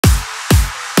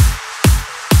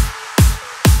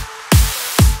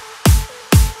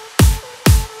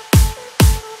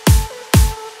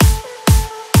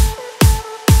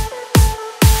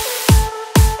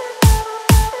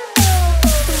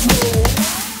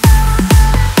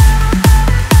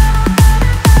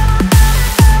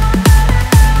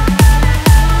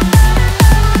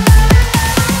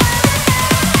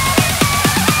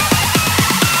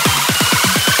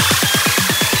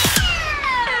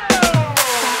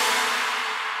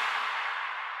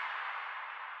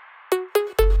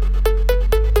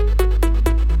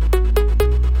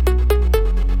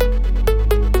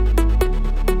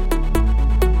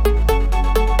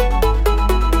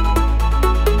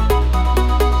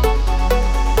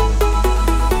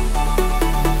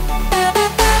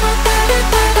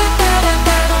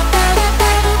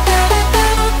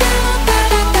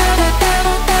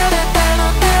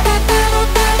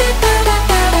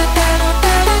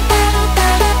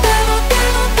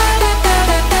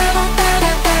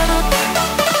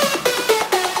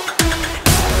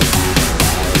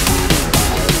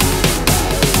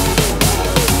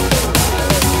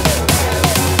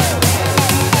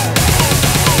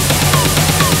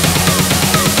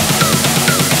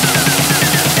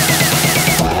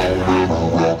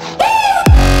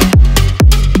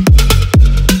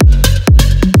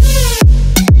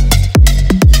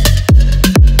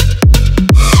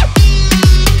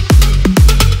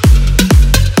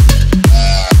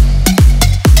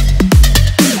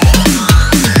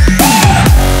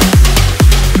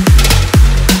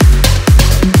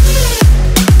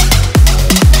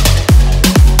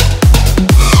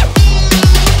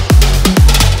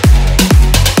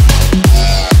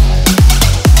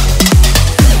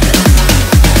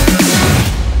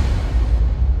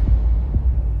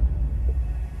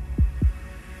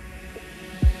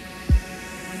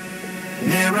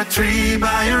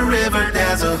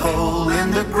there's a hole in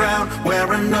the ground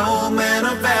where an old man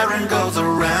of Aaron goes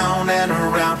around and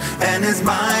around, and his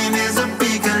mind is a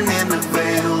beacon in the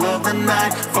veil of the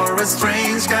night. For a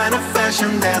strange kind of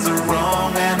fashion, there's a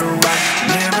wrong and a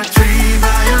right.